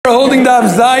Reading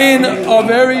Daf Zayin, a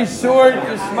very short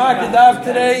Geschmack Daf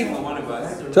today.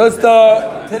 Just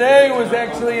today was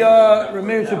actually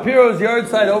Rameir Shapiro's yard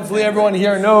side. Hopefully everyone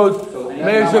here knows.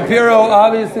 Rameir Shapiro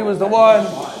obviously was the one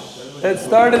that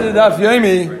started the Daf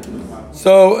Yomi.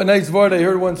 So a nice word I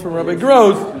heard once from Rabbi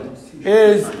Gross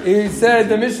is he said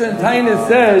the Mishnah in Tainus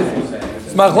says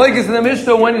it's machlokes in the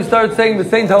Mishnah when you start saying the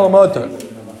same Talmud.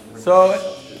 So.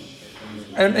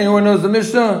 And anyone knows the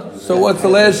Mishnah? So what's the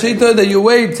last shita? That you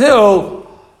wait till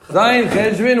Zayin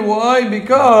Cheshvan. Why?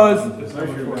 Because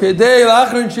Kedei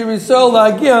Lachrin Shir Yisrael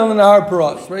La'agil Nahar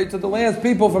Paras. Right? So the last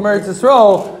people from Eretz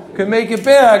Yisrael can make it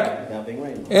back.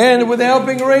 And without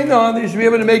being rained on, they should be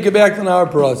able to make it back to Nahar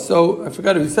Paras. So I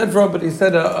forgot who he said from, but he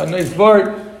said a nice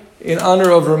word in honor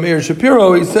of Rameir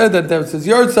Shapiro. He said that was his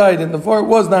yard side, and the fort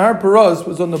was Nahar Paras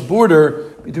was on the border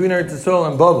between Eretz Yisrael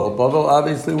and Bavel. Bavel,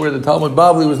 obviously, where the Talmud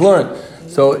Bavli was learned.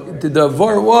 So the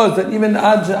vort was that even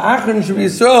Achron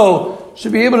Yisrael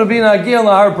should be able to be in Agil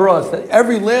Nahar Paras. That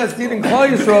every last Yid in Klal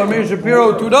Yisrael, Rameir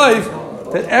Shapiro two days,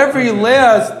 that every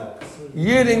last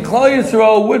Yid in Klal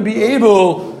Yisrael would be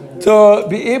able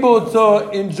to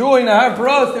enjoy Nahar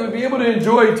Paras. They would be able to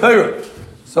enjoy Torah.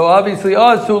 So obviously,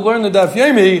 us who learn the Daf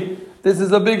Yomi, this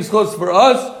is a big schos for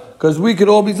us because we could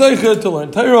all be zeichet to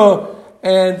learn Torah.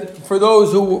 And for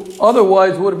those who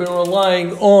otherwise would have been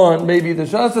relying on maybe the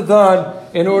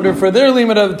Shasatan in order for their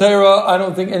limit of Torah, I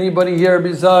don't think anybody here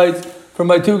besides from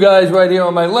my two guys right here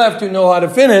on my left who know how to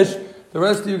finish. The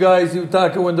rest of you guys, you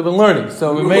taka wouldn't have been learning.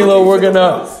 So in Melo, we're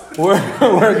gonna,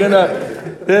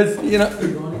 this, you know,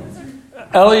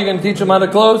 Ellie, you gonna teach him how to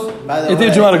close? You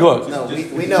teach him how to close. No,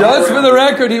 we know. Just for the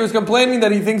record, he was complaining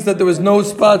that he thinks that there was no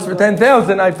spots for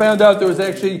 10,000. I found out there was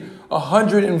actually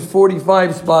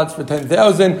 145 spots for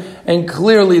 10,000, and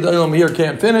clearly the Ilm here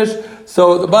can't finish.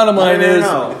 So the bottom line is,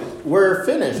 we're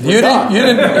finished. You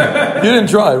didn't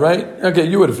try, right? Okay,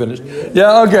 you would have finished.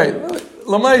 Yeah, okay.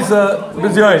 Lamaisa,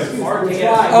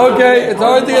 okay, it's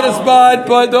hard to get a spot,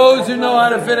 but those who know how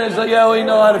to finish, like Ellie,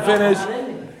 know how to finish.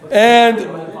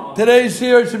 And today's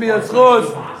shir should be a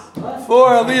schos for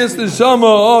Aliyas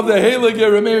Neshama of the Heilige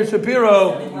Rameir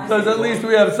Shapiro, because at least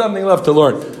we have something left to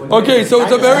learn. Okay, so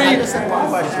it's a very...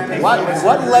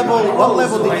 What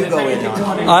level did you go in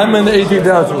on? I'm in the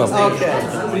 18,000 level. Okay.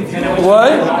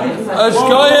 What?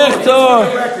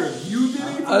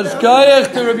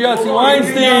 Ashkayach to Rabbi Yossi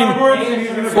Weinstein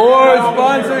for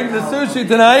sponsoring the sushi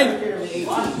tonight.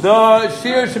 The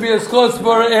shir should be a schos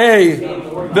for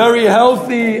a very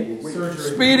healthy,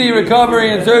 speedy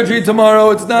recovery and surgery tomorrow.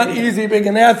 It's not easy being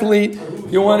an athlete.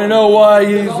 You want to know why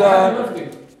he's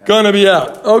going to be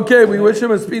out. Okay, we wish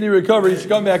him a speedy recovery. He should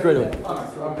come back right away.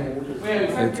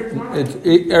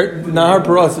 Nahar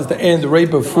Paras is the end right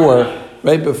before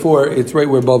it's right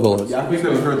where Bavel is.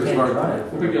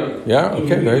 Yeah,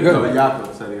 okay, very good.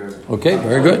 Okay,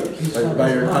 very good.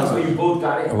 By your cousin.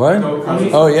 What?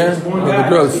 Oh, yeah? The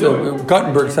gross.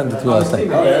 Gottenberg sent it to me last night.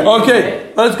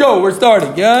 Okay, let's go. We're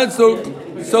starting. Yeah, so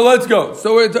let's go.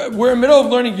 So we're in the middle of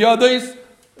learning Yadais.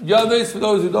 Yadais, for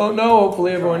those who don't know,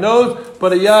 hopefully everyone knows,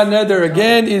 but a Yad Neder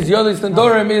again is Yadais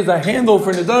Nedarim, is a handle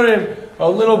for Nedarim, a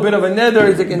little bit of a Neder.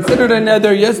 Is it considered a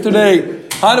Neder? Yesterday,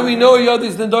 how do we know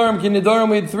Yadais Nedarim? Can Nedarim,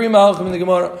 we had three Malachim in the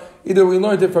Gemara. Either we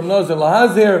learned it from Nazir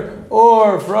Lahazir,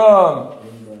 or from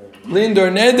Lindor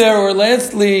Neder, or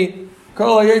lastly,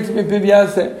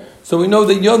 so we know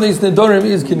that Yodis Nedarim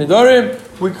is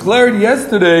Kinedarim. We declared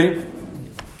yesterday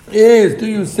is, do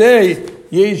you say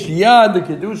Yesh Yad the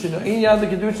Kedushin or In Yad the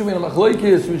Kedushin when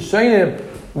Machlokes Rishayim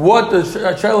what the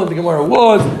Shiloh of the Gemara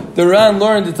was? The Ran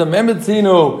learned it's a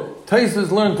Memetzino. Taisus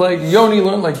learned like Yoni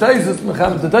learned like Taisus.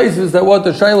 Mechamet the Taisus that what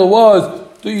the Shiloh was.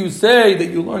 Do you say that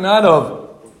you learn out of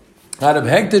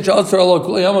hektish also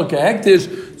hektish,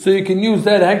 so you can use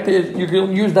that hektish. You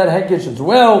can use that hektish as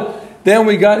well. Then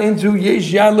we got into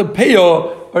yesh yad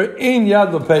lepeyo or in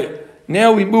yad lepeyo.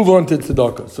 Now we move on to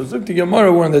tzedakah. So Zukti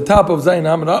Gemara, we're on the top of Zayin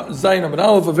Amid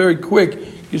Aleph, a very quick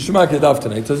Yishmak Yadav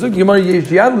tonight. So Zukti Gemara yesh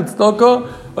yad letzedakah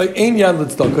or in yad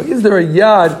letzedakah. Is there a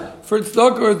yad for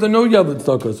tzedakah or is there no yad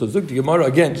letzedakah? So Zukti Gemara,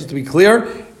 again, just to be clear,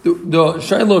 the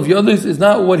Shiloh of Yadis is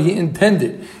not what he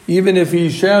intended. Even if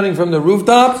he's shouting from the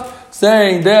rooftops,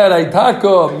 saying that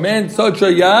Aitaka meant such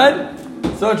a yad,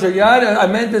 I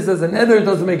meant this as a nether, it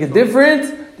doesn't make a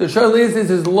difference. The Shiloh is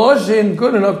his loshin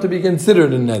good enough to be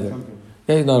considered a nether.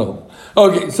 Yeah, he's not old.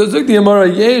 Okay, so Zuk the Gemara,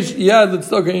 yesh yad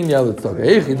letzedakah in yad letzedakah.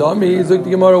 Hey, chidami, Zuk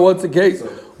the Gemara, what's the case?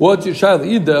 What's your Shiloh?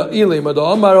 If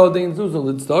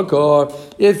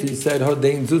he said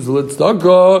Hodein Zuzah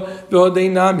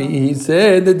Tzedakah, he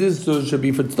said that this should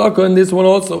be for tzedakah and this one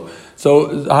also. So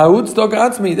Hahut Tzedakah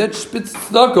Atzmi, that spitz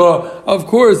tzedakah, of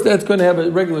course, that's going to have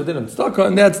a regular din of tzedakah,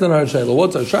 and that's not our shayla.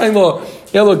 What's our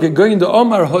shayla? Going to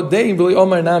Omar Hodein V'li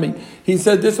Omar Nami. He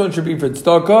said this one should be for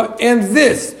tzedakah and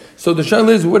this. So the shayla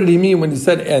is, what did he mean when he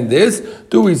said and this?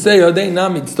 Do we say Hodein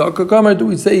Nami tzedakah kamar? Do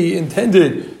we say he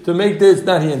intended to make this?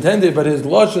 Not he intended, but his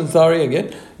lashon. Sorry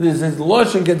again, this is his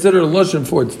lashon considered a lashon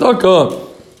for tzedakah,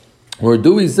 or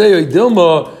do we say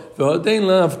Dilma? Or do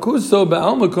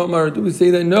we say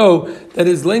that no, that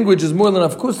his language is more than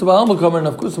afkusa ba'alma kamar, and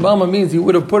afkusa ba'alma means he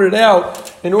would have put it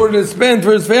out in order to spend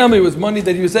for his family. It was money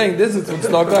that he was saying, this is for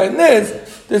tzedakah, and this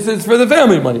is for the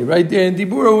family money, right? And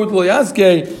Dibura Udlo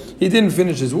Yaske, he didn't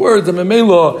finish his words, and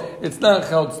Memelo, it's not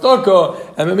chal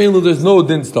tzedakah, and Memelo, there's no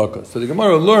din tzedakah. So the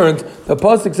Gemara learned, the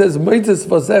pasuk says, Meitzes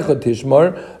vasecha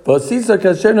tishmar, vasisa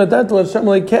kasher nadat l'Hashem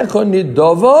leikecha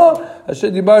nidava,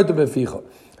 asher dibartu beficha.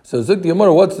 So Zuk the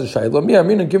Gemara, what's the shayla? Me, I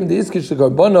mean, given the iskish the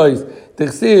karbanos,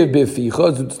 techsei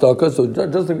beficha tzedakah. So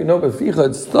just like we know beficha,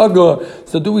 it's tzedakah.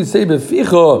 So do we say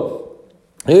beficha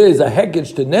is a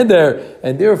hekich to neder,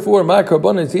 and therefore my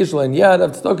karbanos yishlan yad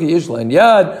of tzedakah yishlan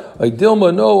yad? I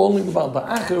dilma no only about the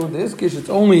acher with the iskish. It's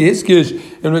only hiskish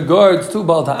in regards to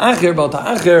bal ta'acher. Bal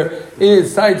ta'acher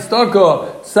is side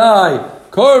tzedakah, side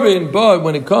korban, but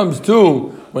when it comes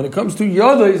to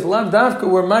yada, is lav dafka,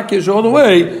 we're makish all the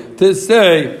way to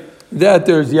say that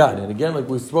there's yad. And again, like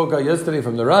we spoke out yesterday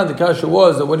from the Ran, the kasha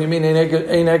was that what do you mean ein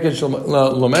hekesh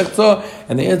l'mechza?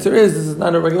 And the answer is this is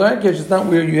not a regular hekesh. It's not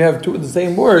where you have two of the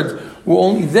same words. Well,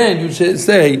 only then you should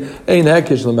say ein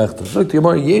hekesh l'mechza. So the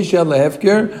Gemara, yesh yad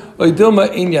lahefker or dilma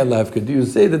ein yad lahefker. Do you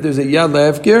say that there's a yad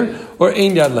lahefker or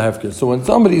ein yad lahefker? So when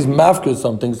somebody's mafker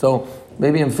something, so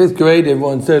maybe in 5th grade,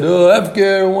 everyone said, "Oh,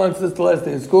 Hefker wants this the last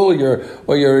day of school, your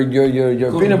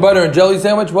peanut butter and jelly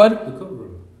sandwich." What?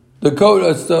 The coat.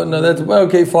 No, that's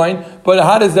okay, fine. But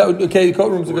how does that? Okay, the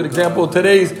coat room's a good example.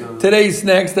 Today's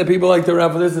snacks that people like to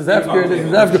raffle. This is Hefker. This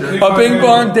is Hefker. A ping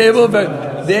pong table.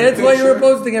 But that's why you were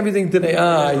posting everything today.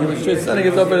 He was just setting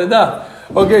us up at a dot.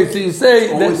 Okay, so you say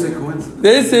this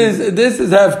is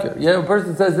hefker. Yeah, a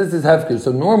person says this is hefker.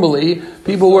 So normally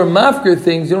people were mafker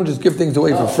things. You don't just give things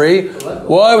away for free.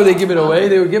 Why would they give it away?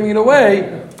 They were giving it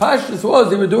away. Pashtus was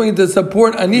they were doing it to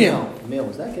support aniyah. Mel,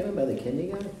 was that given by the kindy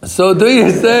guy? So do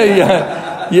you say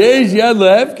yesh yad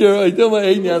lahefker or don't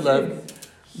ein yad lahefker?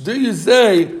 Do you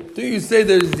say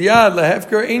there's yad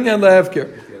lahefker ein yad lahefker?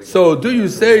 So do you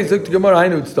say Zuk the Gemara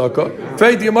Hainu tzedakah?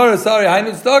 Feit the Gemara, sorry,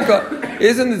 Hainu tzedakah.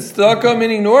 Isn't it tzedakah?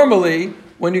 Meaning normally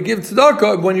when you give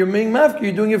tzedakah, when you're making mafka,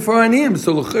 you're doing it for aniyim.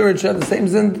 So l'chir it should have the same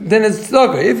then as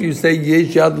tzedakah. If you say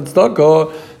yesh yad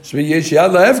tzedakah, it should be yesh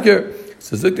yad lahefker.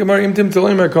 So Zuk the Gemara imtim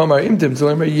tzalemer kamar imtim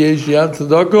tzalemer yesh yad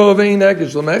tzedakah ve'in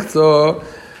hekesh l'mechza.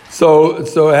 So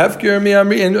hefker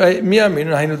miyamin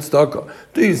hainu tzedakah.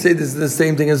 Do you say this is the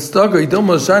same thing as tzedakah? You don't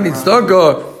moshani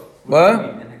tzedakah.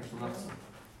 What?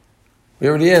 We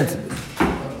already answered it.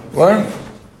 What?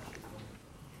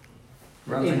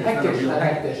 In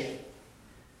hekesh.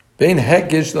 Bein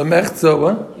hekesh lamechza.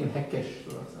 What? In hekesh.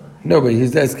 No, but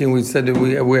he's asking. We said that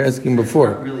we're asking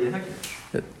before. Really a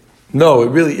hekesh? No, it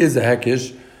really is a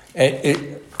hekesh.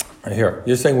 Here,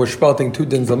 you're saying we're spouting two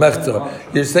dins lamechza.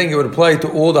 You're saying it would apply to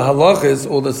all the halachas,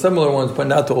 all the similar ones, but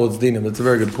not to all its dinim. That's a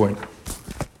very good point.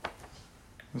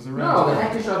 No, the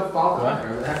hekesh of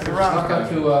Baltimore. The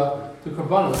hekesh to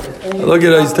Karbanos. Look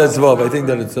at his tesvav. I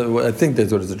think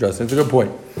that's what it's addressing. It's a good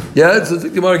point. Yeah, so Zuk the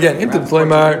Gemara again. Imtim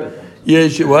Flamar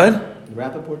yesh what?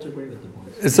 Rappaport's agree with the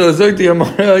point. So Zuk the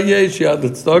Gemara yesh yad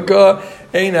tzedakah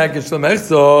ein hakesh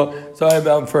l'mechza. So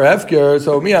I'm for hefker.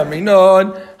 So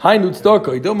minon hainu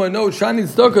tzedakah. You don't know shani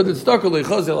tzedakah. The tzedakah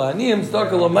lechazel aniyim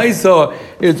tzedakah lamaisa.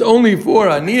 It's only for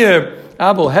aniyim.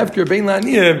 Abel hefker bein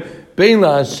la'aniyim bein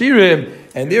la'ashirim.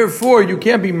 And therefore, you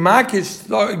can't be makish,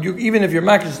 even if you're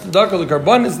makish tzedakah the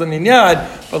karbanis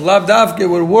l'ninyad, but lav dafke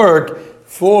would work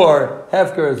for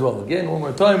hefker as well. Again, one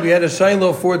more time, we had a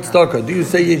shayla for tzedakah. Do you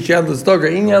say yesh yad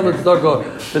l'tzedakah, ein yad l'tzedakah?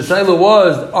 The shayla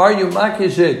was, are you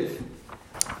makish it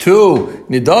to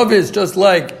nidavis, just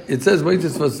like it says,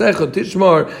 Meitzes vasecha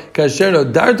tishmar, kasher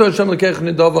darto Hashem lekech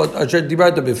nidavat, asher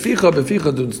dibarta beficha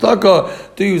tzedakah.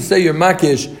 Do you say you're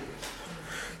makish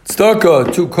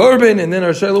tzedakah to korban, and then our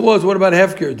shayla was, what about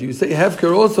hefker? Do you say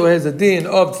hefker also has a din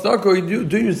of tzedakah, or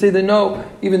do you say that no,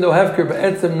 even though hefker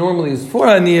ba'etzem normally is for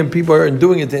aniyim, people are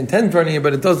doing it to intend for aniyim,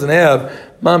 but it doesn't have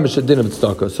mamish a din of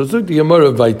tzedakah. So Zuk the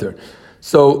Gemara vayter.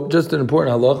 So just an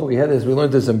important halacha, we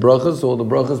learned this in brachas, so all the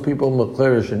brachas people in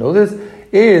Mekhlera should know this,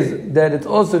 is that it's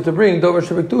also to bring Dover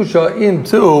Shebektusha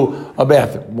into a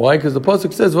bathroom. Why? Because the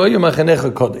pasuk says, "V'yu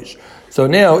machanecha kodesh." So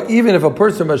now, even if a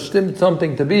person mashtim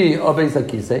something to be a beis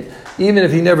hakisei, even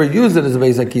if he never used it as a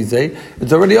beis hakisei,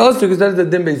 it's already also because that is a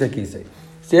din beis hakisei.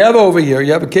 So you have over here,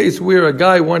 you have a case where a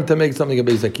guy wanted to make something a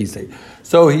beis hakisei.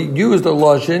 So he used a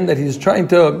lashon that he's trying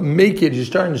to make it, he's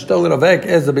trying to shtel it avek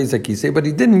as a beis hakisei, but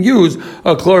he didn't use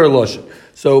a klor lashon.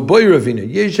 So boy ravina,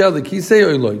 yeshal the kisei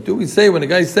or loy. Do we say when a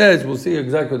guy says, we'll see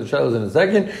exactly what the shayla is in a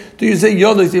second, do you say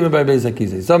yodos even by beis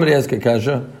hakisei? Somebody ask a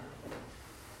kasha.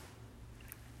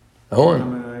 No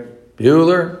one.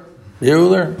 Bueller?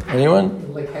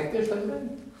 Anyone? Like Hector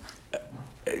something?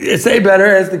 Say better,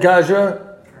 ask the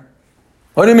kasha.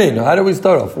 What do you mean? How do we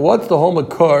start off? What's the whole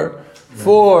makar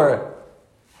for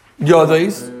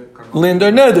yodos?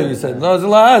 Linder neder, you said. Nazir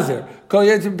la'azer. Kol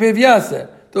yetzim piv yaseh.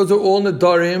 Those are all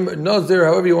Nadarim, Nazir,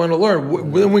 however you want to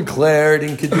learn. When we declared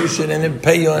in Kedushin and in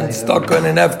Peyon, Staka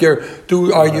and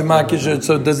Efker, are you Makish?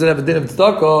 So does it have a din of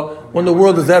Staka? When the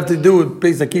world does it have to do with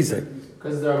Beis Hakisei?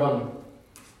 Because they're Rabbanon.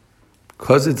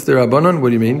 Because it's the Rabbanon? What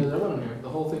do you mean? The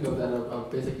whole thing of that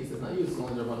Beis Hakisei is not used, it's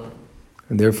only the Rabbanon.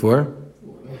 And therefore?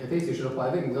 I think you should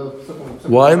apply things.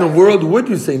 Why in the world would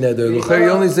you say Neder? You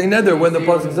only say Neder when the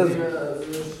Pasuk says...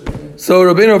 So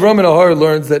Rabbeinu Avram and Ahar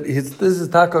learns that this is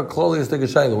Taka Klolius Tika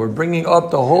Shaila. We're bringing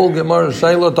up the whole Gemara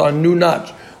Shaila to a new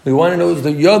notch. We want to know is the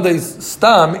Yodes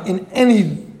Stam in any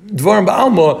Dvarim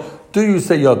Ba'alma, do you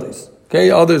say Yodes?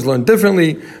 Okay, others learn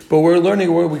differently, but we're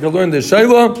learning where we can learn the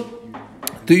Shaila.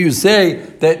 Do you say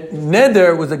that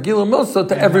Neder was a Gila Milsa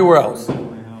to everywhere else?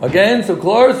 Again, so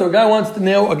a guy wants to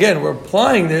know, again, we're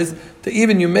applying this to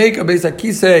even you make a Beis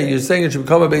Hakisei, you're saying it should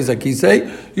become a Beis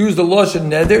Hakisei, use the Lashon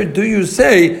Neder, do you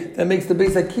say that makes the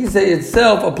Beis Hakisei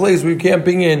itself a place where you can't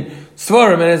bring in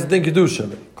Svarim and has a Din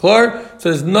Kedusha? Clear? So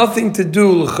there's nothing to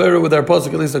do l'chera with our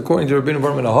pasuk, at least according to Rabbeinu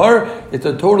Avram and Ahar. It's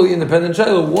a totally independent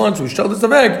shayla. Once we shtel this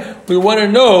avek, we want to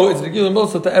know it's the Gila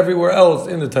Milsa to everywhere else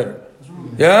in the Torah.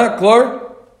 Yeah? Clear?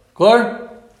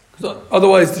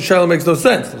 Otherwise, the shayla makes no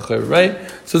sense, right?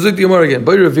 So Zuk the Gemara again.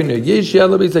 Yesh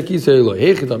yala beis hakisei lo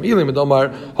hechitam ilim edomar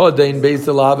hadein beis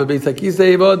elava beis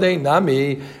hakisei v'hadein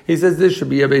nami. He says this should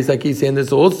be a beis hakisei and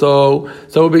this also.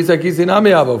 So beis hakisei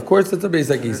nami ava. Of course, it's a beis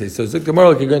hakisei. So Zuk the Gemara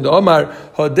like you're going to Omar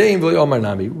hadein v'lo Omar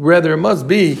nami. Rather, it must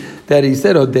be that he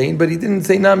said hadein, but he didn't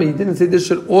say nami. He didn't say this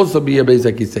should also be a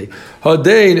beis hakisei.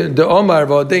 Hadein the Omar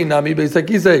v'hadein nami beis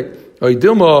hakisei.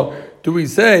 Oidilma. Do we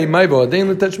say,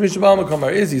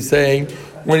 is he saying,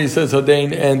 when he says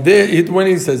Hodain, and when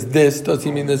he says this, does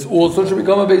he mean this also should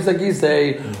become a Beis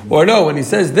Hakisei? Or no, when he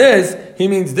says this, he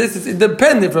means this is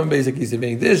independent from Beis Hakisei,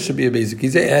 meaning this should be a Beis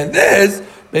Hakisei, and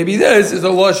maybe this is a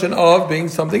lashon of being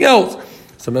something else.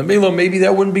 So maybe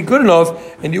that wouldn't be good enough,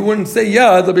 and you wouldn't say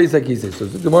the Beis Hakisei. So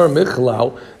the Gemara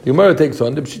Michlau, the Gemara takes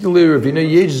on the Pshitali Ravina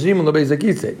Yesh Zimun the Beis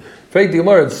Hakisei. In fact, the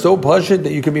Gemara it's so pashut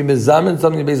that you can be mizamin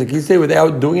something in Beis Hakisei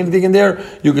without doing anything in there.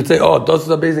 You could say, this is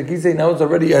a Beis Hakisei, now it's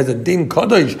already as a din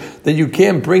kadosh that you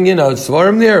can't bring in a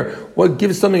svarim there. What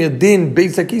gives something a din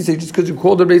Beis Hakisei just because you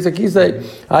called it Beis Hakisei?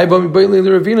 I bami bailey the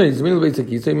Ravina is Zimun Beis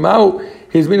Hakisei Mao.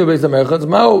 His Minu Beis HaMerchatz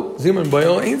Mao Zimun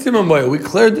Boyle ain't Zimun Boyle. We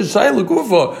cleared the Shayla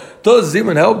Gufa. Does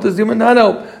Zimun help? Does Zimun not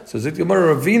help? So Zit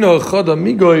Gemara Ravino Chada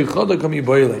Migoy Chada Kami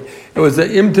Boyle. It was the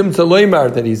Imtim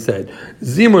Tzaleimar that he said.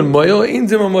 Zimun Boyle ain't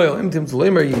Zimun Boyle. Imtim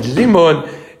Tzaleimar Yish Zimun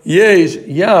Yesh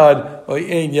Yad or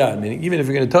Ein Yad. Meaning even if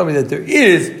you're going to tell me that there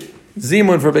is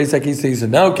Zimun for Beis Hakisei, so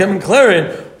now Kevin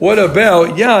Claren, what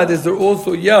about Yad? Is there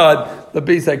also Yad the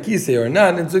Beis Hakisei or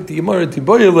not? And Zuk the Gemara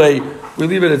Tiboyle, we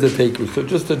leave it as a teiku. So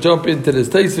just to jump into this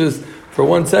Taisvis for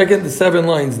 1 second, the 7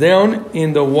 lines down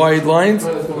in the wide lines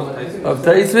of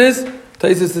Taisvis.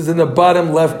 Taisvis is in the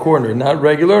bottom left corner, not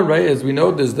regular, right? As we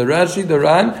know, there's the Rashi, the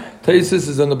Ran. Taisvis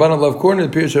is on the bottom left corner,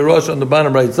 the Pirush HaRosh on the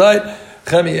bottom right side.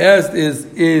 Chemi asked, is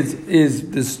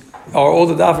this, are all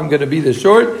the dafim going to be this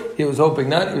short? He was hoping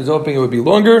not. He was hoping it would be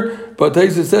longer. But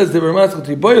Taisvis says,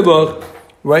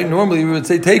 right? Normally we would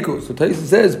say teiku. So Taisvis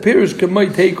says, Pirush Kamay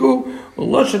teiku,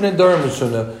 Lashon and Darim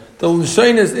Mishana. The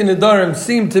Lashonis in the Darim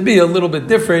seem to be a little bit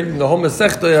different. And the whole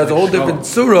Masechta has a whole different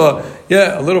surah.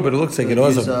 Yeah, a little bit. It looks like it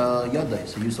also. It's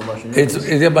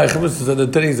by Chamus the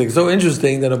thing is like so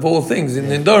interesting that of all things in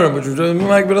Darim, which was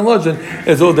Makbid and Lashon,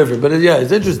 it's all different. But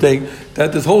it's interesting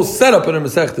that this whole setup in the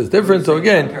Masechta is different. So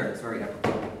again,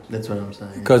 that's what I'm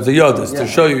saying. because the Yodis, to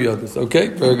show you Yodis. Okay,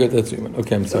 very good. That's human.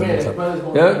 Okay, I'm sorry.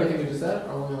 Yeah.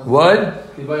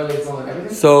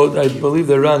 What? So I believe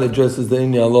the Ran addresses the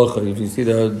Inya Alocha. If you see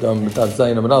the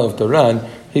Zayin Amanal of the Ran,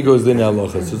 he goes the Inya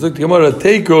Alocha. So Zuk the Gemara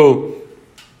Teiku,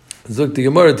 Zuk the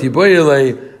Gemara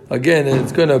Tiboyele, again,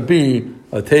 it's going to be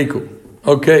a Teiku.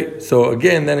 Okay, so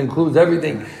again, that includes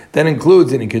everything That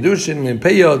includes in Kedushin, in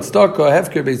Peyot, Staka,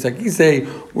 Hefker, Beis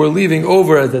HaKisei, we're leaving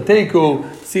over as a Teku,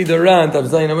 Sidaran, Tav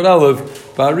Zayin Amud Aleph,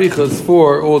 Ba'arichas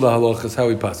for all the halachas, how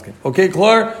we paskin. Okay,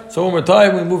 klar? So one more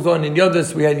time, we moved on in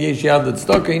Yadis, we had Yesh Yad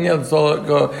Staka, In Yad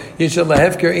Staka, Yesh Yad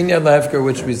LaHefker, In Yad LaHefker,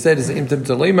 which we said is Imtim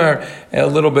Talimar, a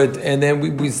little bit, and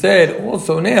then we said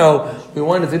also now, we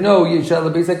wanted to know, Yesh Yad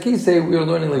LaBeis HaKisei, we were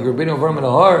learning like Rabbeinu Avram and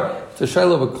Ahar, so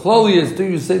Shaila V'Klolius, do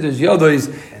you say there's Yadois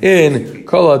in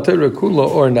Kol HaTorah Kula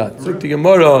or not? Zuk the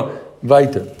Gemara,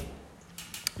 Vaiter.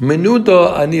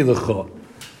 Menuda Ani L'cha.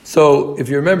 So, if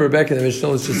you remember back in the Mishnah,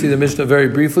 let's just see the Mishnah very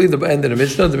briefly, the end of the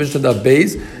Mishnah Daf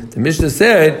Beis. The Mishnah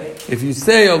said, if you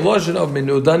say a lashon of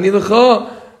Menuda Ani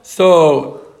L'cha,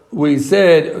 so we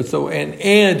said,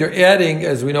 and you're adding,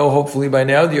 as we know hopefully by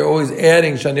now, you're always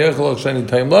adding Shani Echelach, Shani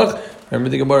Taimlach. Remember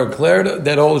the Gemara declared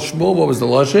that whole Shmuel, what was the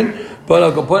lashon? But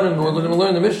I'll go put it, we're going to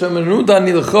learn the Mishnah, Menuda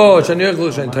Ani L'cha, Shani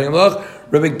Echelach, Shani Taimlach.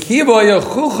 Rabbi Kiva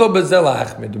Chucha Bezel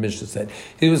Achmed, the Mishnah said.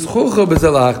 He was Chucha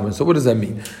Bezel Achmed. So what does that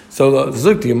mean? So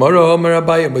Zuk the Gemara Amar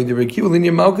Abaye by Rabbi Kiva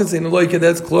Linya Malchus in Eloika,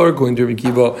 that's chlor going to Rabbi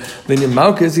Kiva Linya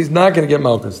Malchus, he's not going to get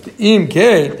Malchus. The Im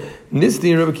K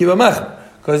Nisti Rabbi Kiva Machmed.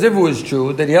 Because if it was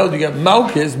true that he held to get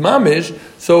Malchus, Mamish,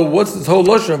 so what's this whole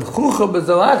lotion of Chucha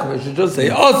Bezel Achmed? Should just say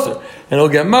Aser, and he'll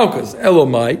get Malchus.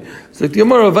 Elomai. Zuk the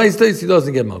Gemara Vice states he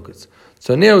doesn't get Malchus.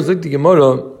 So now Zuk the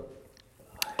Gemara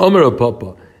Amar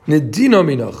Papa. Nedina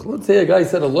minach. Let's say a guy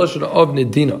said a lashon of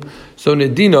nedina. So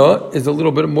nedina is a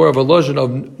little bit more of a lashon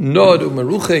of nod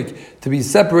umeruchik, to be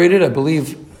separated. I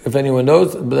believe, if anyone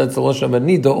knows, but that's a lashon of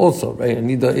nida also, right?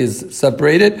 Nida is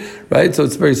separated, right? So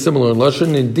it's very similar in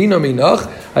lashon. Nedina minach.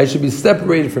 I should be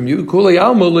separated from you. Kulei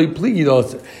alma lo pligi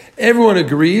daser. Everyone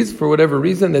agrees, for whatever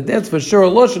reason, that that's for sure a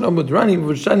lashon of mudrani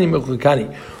v'shani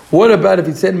mechukani. What about if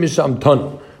he said misham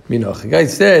tanu minach? The guy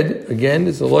said, again,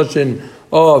 it's a lashon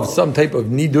of some type of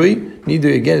nidui.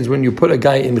 Nidui, again, is when you put a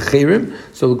guy in chirim.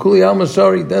 So the kuli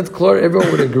al-mashari, that's clear.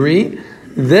 Everyone would agree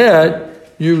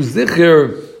that you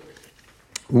zikr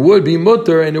would be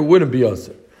mutter and it wouldn't be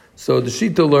aser. So the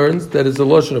Shita learns that it's a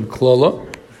lashon of klala.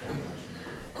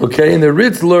 Okay, and the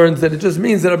Ritz learns that it just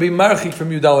means that it'll be marchik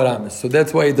from Yudal Ramis. So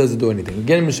that's why it doesn't do anything.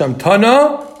 Again, misham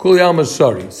tana, kuli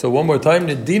al-mashari. So one more time,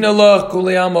 nedina lach,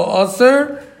 kuli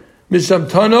al-aser, Misham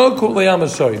Tano Kulayama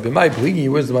Shari. B'may pligi,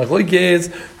 where's the machlokes?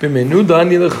 B'menuda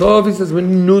Ani L'cha. He says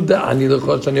Menuda Ani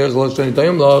L'cha. Shani Echelach Shani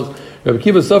Tayim Lach. Rabbi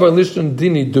Kiva Savar Lishon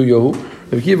Dini Duyahu.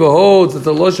 Rabbi Kiva holds it's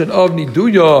a lashon of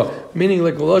Niduya, meaning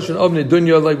like a lashon of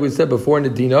Nidunya, like we said before,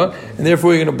 Nidina, and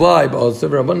therefore you're going to apply. But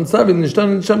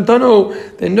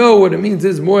they know what it means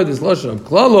is more this lashon of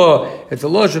Klala. It's a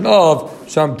lashon of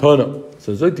Shamtana.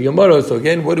 So Zok the Gemara. So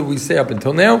again, what did we say up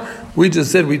until now? We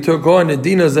just said we took on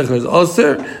Nedina Zecher is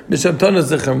Aser, Mishamtana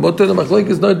Zecher Mutter. The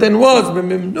Machlokes not then was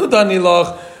B'Mimnudani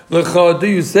Lach Lecha. Do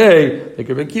you say like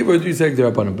Rabbi Kiva, or do you say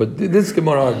G'derabanan? But this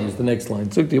Gemara argues the next line.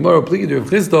 Zok the Gemara. Please do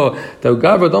Chista that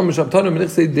Gavra Dom Mishamtana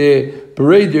Minichse de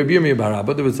Parade de Birmi Baraba.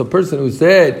 But there was a person who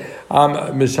said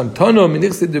Mishamtana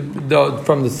Minichse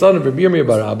from the son of Birmi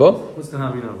Baraba. What's the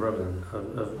having of Rabban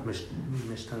of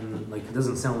Mishtan? Like it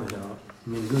doesn't sound like a.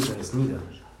 Minguza is nida.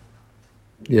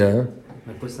 Yeah.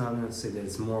 Like what's not going to say that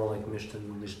it's more like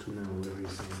mishtuna or whatever you're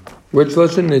saying. Which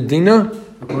lashon Nedina?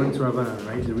 According to Rabbanan,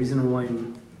 right? The reason why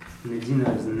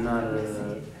Nedina is not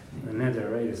a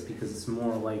neder, right, is because it's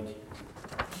more like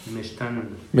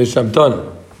mishtan.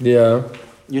 Mishamtana. Yeah.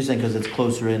 You're saying because it's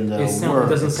closer in the It word.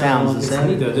 doesn't sound the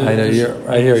same. I know.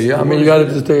 I hear you. I mean, you got to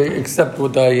just accept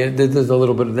what there's a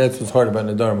little bit of that's what's hard about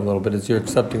Nedarim a little bit. It's you're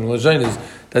accepting the Lashon is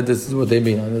that this is what they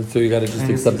mean. So you got to just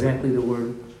accept exactly the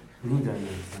word nida.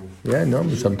 Yeah, no,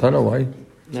 Mishamtana. Why?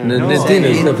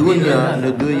 Neduya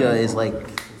is like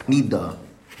nida.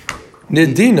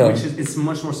 Nedina. It's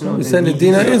much more similar. We said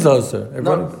Nedina is also.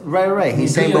 No, right.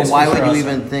 He's saying, but why would you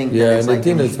even think? Yeah, that it's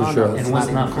Nedina is for sure. And what's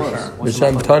not for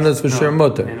sure? Mishamtana is for sure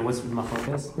mutter. And what's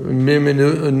machlokes?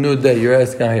 Miminuda. You're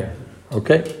asking here.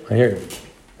 Okay, I hear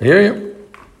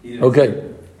you. Okay.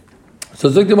 So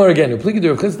Zok the Gemara again. Pligi de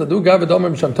Rav Chisda do gav et Omer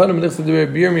Mishamtana Minichse de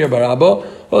Birmi Baraba.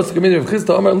 Also committed Rav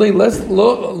Chisda Omer leis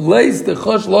the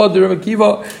chosh law de Rav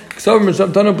Akiva ksav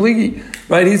Mishamtana pligi.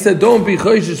 Right? He said, don't be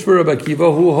choishish for Rav Akiva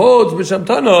who holds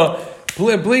Mishamtana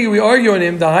pligi. We argue on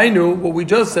him. The Hainu. What we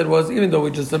just said was, even though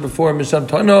we just said before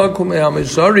Mishamtana kumei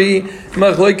Hamishari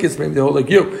machlokes, maybe the whole like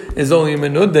you is only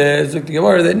Menuda. Zok the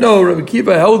Gemara that no, Rav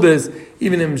Akiva held this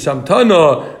even in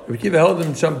Mishamtana. Rav Akiva held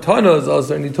in Mishamtana is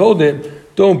also, and he told him,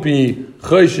 don't be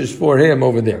choishish for him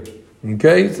over there.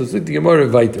 Okay? So Zok the Gemara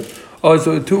weiter.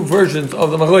 Also, two versions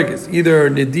of the machlokes. Either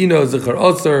Nedina Zechar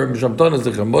Aser, Mishamtana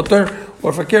Zechar Mutter,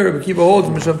 or Fakir Rabbi Kiva holds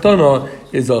Mishamtana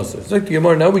is Aser. Zok the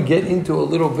Gemara. Now we get into a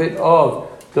little bit of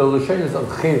the Lashonis of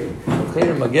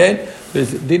Chayrim again.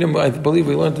 I believe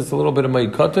we learned this a little bit in my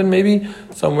Katan, maybe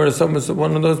somewhere,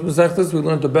 one of those Masechtas, we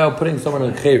learned about putting someone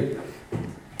in Chayrim.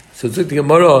 So it's the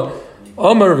Gemara,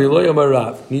 Amar V'lo Amar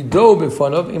Rav, Nido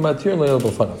b'fanav, Imatir Le'el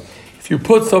b'fanav. If you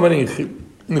put somebody in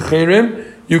Chayrim,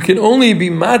 you can only be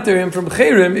matter him from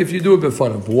Chayrim if you do it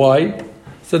b'fanav. Why?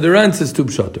 So the Ran says two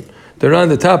pshatim. The Ran,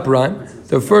 the top Ran,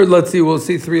 the first, we'll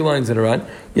see 3 lines in the Ran.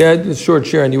 Yeah, it's a short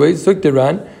share anyway. Zuk the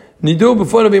Ran. Nido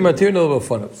b'fanav imatir no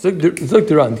b'fanav. Zuk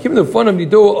the Ran. Give the fanav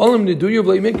nido olam nido you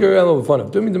v'lei maker elo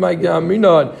b'fanav. Do me the ma'ig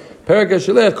amrinad.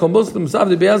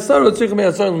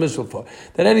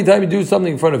 That anytime you do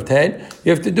something in front of 10,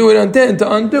 you have to do it on 10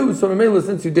 to undo. So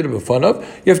since you did it b'fanav,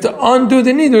 you have to undo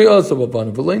the nidui also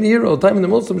b'fanav. All the time in the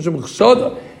Muslim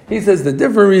he says the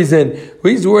different reason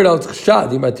he's worried about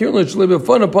chshad. What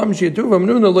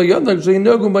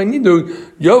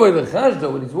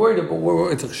he's worried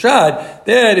about it's chshad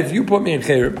that if you put me in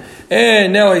chayrim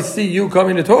and now I see you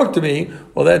coming to talk to me,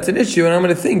 well that's an issue, and I'm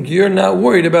going to think you're not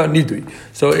worried about nidui.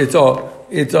 So it's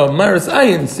a maras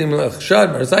ayin similar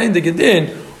chshad maras ayin to get in.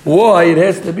 Why it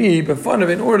has to be b'fanav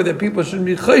in order that people shouldn't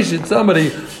be chayshit somebody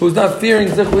who's not fearing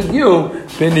zich with you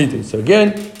ben nidui. So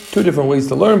again, 2 different ways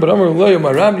to learn, but Amar Lo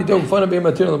Maram Nido b'fanav beim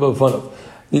matir lo b'fanav.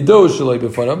 Nido shaloi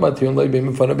b'fanav matir lo beim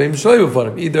b'fanav beim shaloi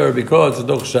b'fanav. Either because it's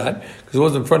doch shad, because it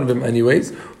was in front of him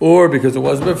anyways, or because it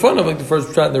was b'fanav, like the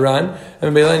first shot in the Ran,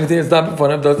 and anything that's not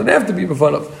b'fanav doesn't have to be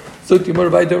b'fanav. So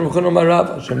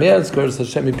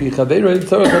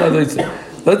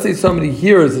let's say somebody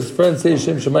hears his friend say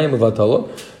Shem Shemayim Levatala,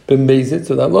 b'mezit.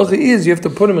 So the halacha is you have to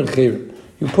put him in chayrim.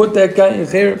 You put that guy in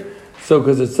chayrim. So,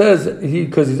 because it says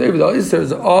because he's able to Isser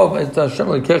is of Hashem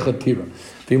lekecha tira.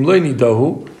 V'im lo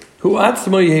nidahu hu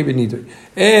atzmo yehi b'nidur.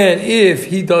 And if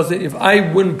he doesn't, if I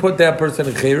wouldn't put that person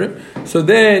in chayrim, so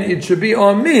then it should be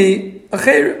on me a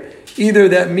chayrim. Either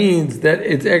that means that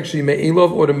it's actually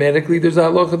me'ilov automatically. There's a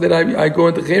halacha that I go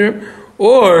into chayrim,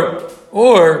 or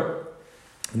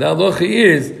the halacha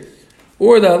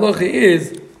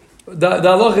is. The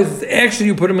halacha is actually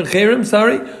you put him in chayrim.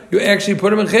 You actually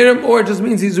put him in chayrim, or it just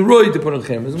means he's roy to put him in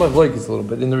chayrim. This is machlokes a little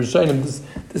bit in the Rishonim.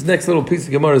 This next little piece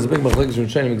of Gemara is a big machlokes in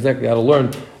Rishonim exactly how to learn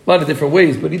a lot of different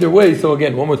ways. But either way, so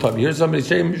again, one more time, you hear somebody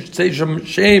say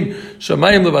Shemayim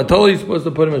Levatol, you're supposed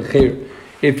to put him in chayrim.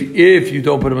 If you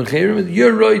don't put him in chayrim,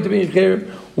 you're roy to be in chayrim.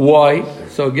 Why?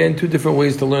 So again, 2 different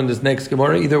ways to learn this next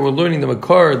Gemara. Either we're learning the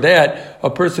Makar that a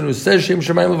person who says Shem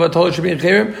Shemayim Levatol should be in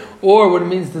chayrim, or what it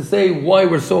means to say why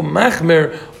we're so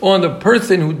machmer on the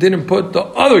person who didn't put the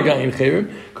other guy in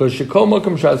chayrim, because Shekol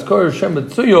Makam Shazkar Shem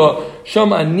Mitzuyo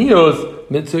Sham Anios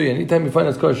Mitzuyo. Anytime you find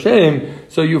Azkar Shem,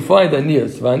 so you find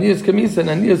Anios. V'Anios Kamisa, and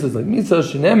Anios is like Misa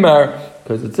Shenemar,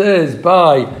 because it says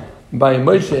by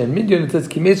Moshe and Midian, it says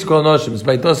Kimesh Kol Noshim. It's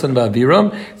by Dosan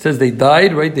Ba'aviram. It says they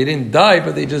died, right? They didn't die,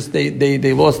 but they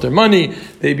lost their money.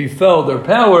 They befell their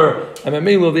power, and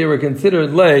Mamelo they were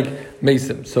considered like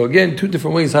Mesim. So again, 2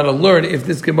 different ways how to learn if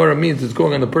this Gemara means it's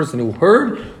going on the person who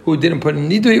heard, who didn't put in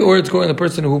Nidui, or it's going on the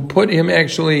person who put him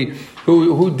actually,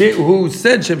 who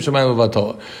said Shem Shemayim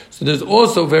Levatol. So there's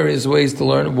also various ways to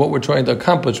learn what we're trying to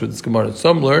accomplish with this Gemara.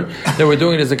 Some learn that we're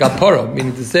doing it as a kapara,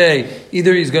 meaning to say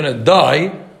either he's going to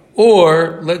die,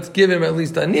 or let's give him at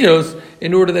least anios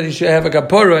in order that he should have a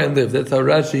kapara and live. That's how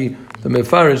Rashi, the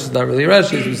Mefarish, is not really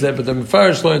Rashi as we said, but the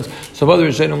Mefarish learns, some other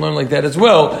Rishonim learn like that as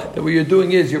well, that what you're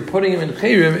doing is you're putting him in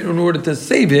chayrim in order to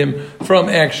save him from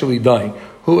actually dying.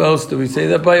 Who else do we say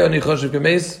that by? Ani Choshev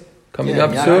Kemes? Coming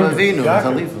up soon?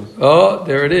 Oh,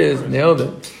 there it is. Nailed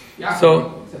it.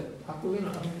 So,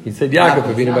 he said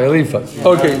Yaakov Avinu by Eliphaz.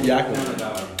 Okay.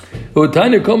 So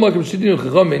again,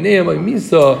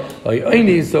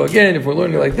 if we're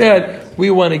learning like that, we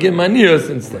want to get manios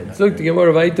instead.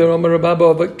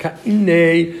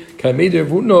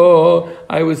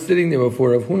 I was sitting there before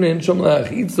Rav Huna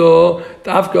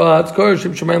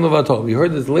and we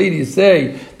heard this lady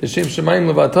say the Shem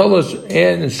Shemayim Levatol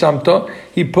and Shamta.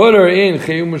 He put her in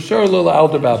Chayim Mushar Lola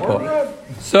Alder Bapa.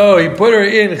 So he put her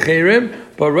in Chayrim,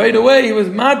 but right away he was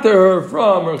matter her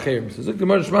from her Chayrim. So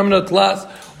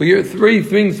we hear 3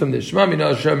 things from this. Like we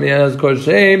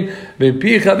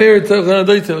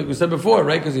said before,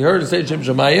 right? Because he heard her say Shem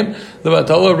Shemayim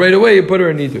Levatol, right away he put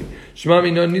her in Nidui.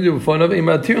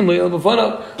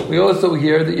 We also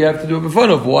hear that you have to do it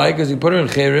b'fanav. Why? Because he put her in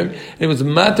chayrim, and it was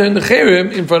matter in the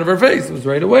chayrim in front of her face. It was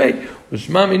right away. There's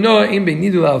no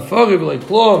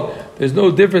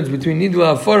difference between nidul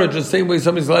ha'afara, just the same way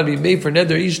somebody's allowed to be made for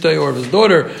neder ishtai or of his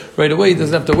daughter right away. He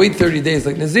doesn't have to wait 30 days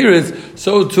like Naziris.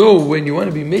 So too, when you want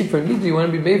to be made for nidul, you want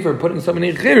to be made for putting someone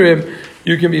in chayrim,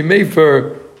 you can be made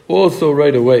for also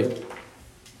right away.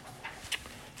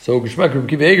 So Geshmak Reb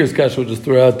Kiva Eger's kasha we'll just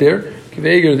throw out there. Kiva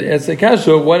Eger asks a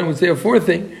kasha, why don't we say a fourth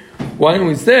thing? Why don't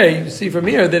we say, you see from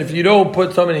here, that if you don't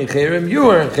put somebody in Chayrim, you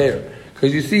are in Chayrim.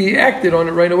 Because you see he acted on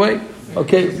it right away.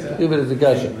 Okay, leave it as a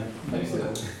kasha.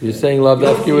 You're saying Lav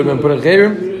Dafki would have been put in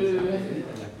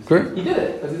Chayrim? Correct? He did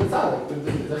it, because he's a tzaddik.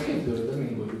 The Chayim do it, doesn't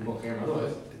mean we're both Chayrim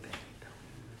otherwise.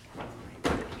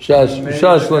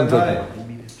 Shash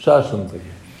Lintik.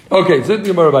 Okay, so the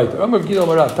Gemara Baita. Amar Gidol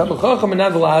Marav. Tabu Chacham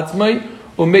Menad L'Atzmai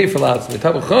Umei for L'Atzmai.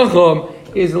 Tabu Chacham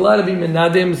is allowed to be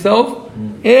Menad himself,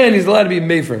 and he's allowed to be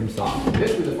Mei for himself.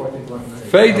 This was the 14th one.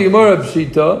 Faith the Gemara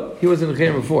Pshita. He was in the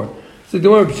Chayim before. So the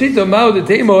Gemara Pshita Mao the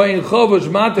Temo in Chavosh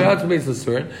Mater Atzmai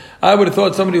Sasurin. I would have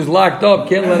thought somebody who's locked up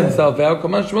can't let himself out.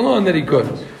 Kamash Malon that he could.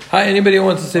 Hi, anybody who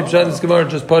wants to say Pshat in this Gemara,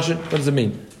 just push it. What does it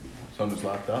mean? Someone's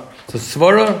locked up. It's a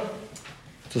svara.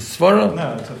 It's a svara.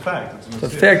 No, it's a fact. It's a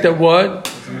fact that what?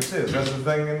 It's a mitzvah. That's the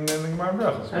thing in the Gemara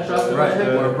Brachos. Right,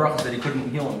 or a bracha that he couldn't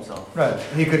heal himself. Right.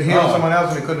 He could heal someone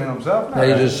else and he couldn't heal himself. Now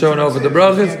you're just showing over the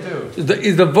brachas.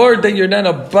 Is the word that you're not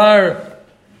a bar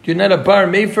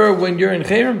mefer when you're in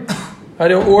chayrim,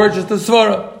 or just a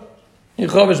svara in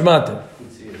chavish mater?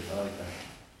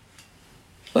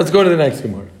 Let's go to the next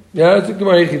gemara. Yeah, it's a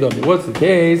gemara Yechidomi. What's the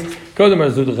case? He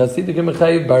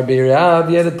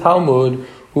had a Talmud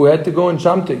who had to go in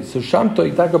Shamtoi. So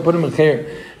Shamtoi, Itaka put him in Chayrim.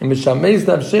 And Mishameis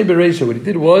Navshei Bereisha, what he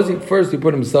did was, he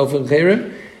put himself in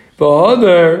Chayrim.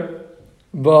 V'hodar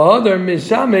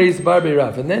Mishameis Bar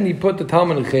Beirav. And then he put the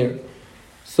Talmud in Chayrim.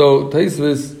 So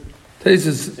Taisvis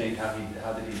Saying how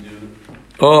did he do?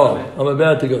 Oh, I'm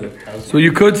about to go there. So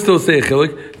you could still say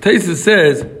Chilik. Taisvis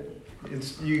says,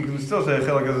 you can still say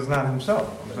chilek because it's not himself.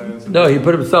 no, he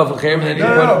put himself in Chayrim and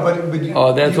then he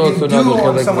put... that's also another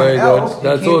Chilik. Very good.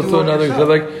 That's also another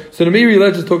Chilik. So the Miri,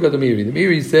 let's just talk about the Miri. The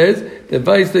Miri says that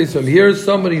Vaistais from here,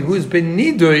 somebody who's been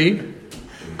Nidui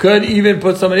could even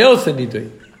put somebody else in Nidui.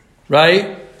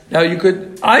 Right? Now you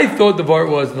could... I thought the part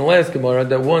was in the last Gemara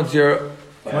that once you're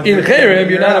in Chayrim,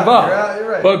 you're not a Bar.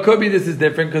 Right. But it could be this is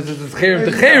different because this is Chayrim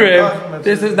to Chayrim.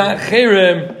 This is not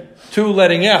Chayrim to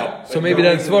letting out. So maybe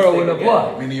that svara wouldn't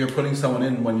apply. Meaning you're putting someone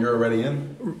in when you're already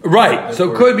in? Right.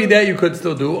 So it could be that you could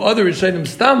still do. Other Rishonim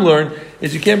Stam learn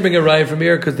is you can't bring a raya from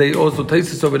here because they also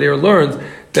Taisus over there learns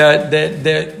that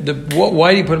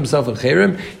why did he put himself in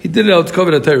Chayrim? He did it out to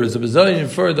cover the Torah. So Bezayin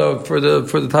for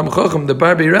the Talmud Chacham, the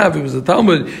Bar Beirav, he was a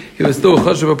Talmud, he was still a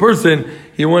Chashuv person,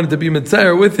 he wanted to be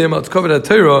Mitzayer with him, out to cover the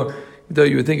Torah, though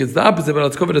you would think it's the opposite, but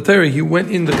out to cover the Torah, he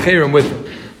went in the Chayrim with him.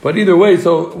 But either way,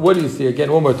 so what do you see?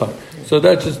 Again, one more time. So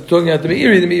that's just talking about the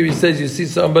Meiri. The Meiri says you see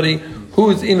somebody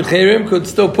who's in Chayrim could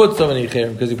still put somebody in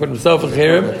Chayrim because he put himself in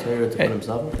Chayrim.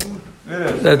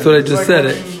 That's what I just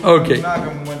said. Okay.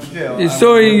 You're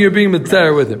showing you're being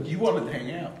mitzvah with him. You wanted to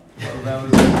hang out. Well, that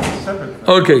was separate.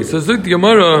 Okay, so Zuk the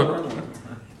Gemara.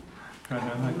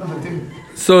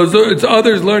 So it's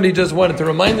others learned he just wanted to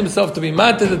remind himself to be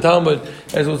matter the Talmud.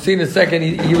 As we'll see in a second,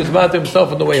 he was matter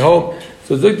himself on the way home.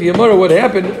 So Zuk the Gemara, what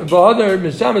happened? V'hadar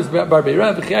mishamis bar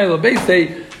beirav v'chayil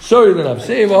l'beisei shori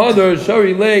l'nafshei v'hadar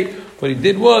shori lei. What he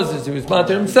did was he was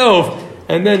matter himself,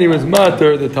 and then he was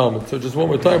matter the Talmud. So just one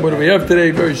more time, what do we have today?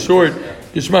 Very short.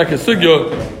 Yishmak Sugya.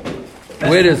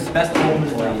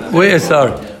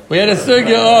 We had a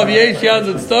Sugya of Yesh Yad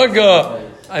L'Tzedakah.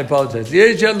 I apologize.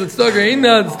 Yesh Yad L'Tzedakah,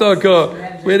 Inad L'Tzedakah.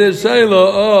 We had a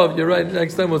Shayla of, you're right,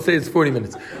 next time we'll say it's 40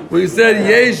 minutes. We said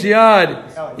Yesh Yad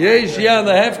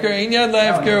L'Hefker, Ein Yad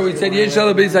L'Hefker. We said Yesh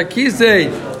Yad L'Beis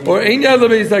HaKisei, or Ein Yad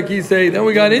L'Beis HaKisei. Then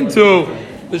we got into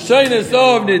the Shaynas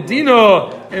of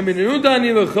Nedina and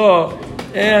Minudani L'Cha.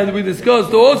 And we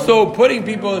discussed also putting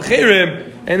people in Chayrim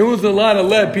and who's allowed to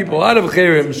let people out of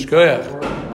Chayrim. Shkoyach.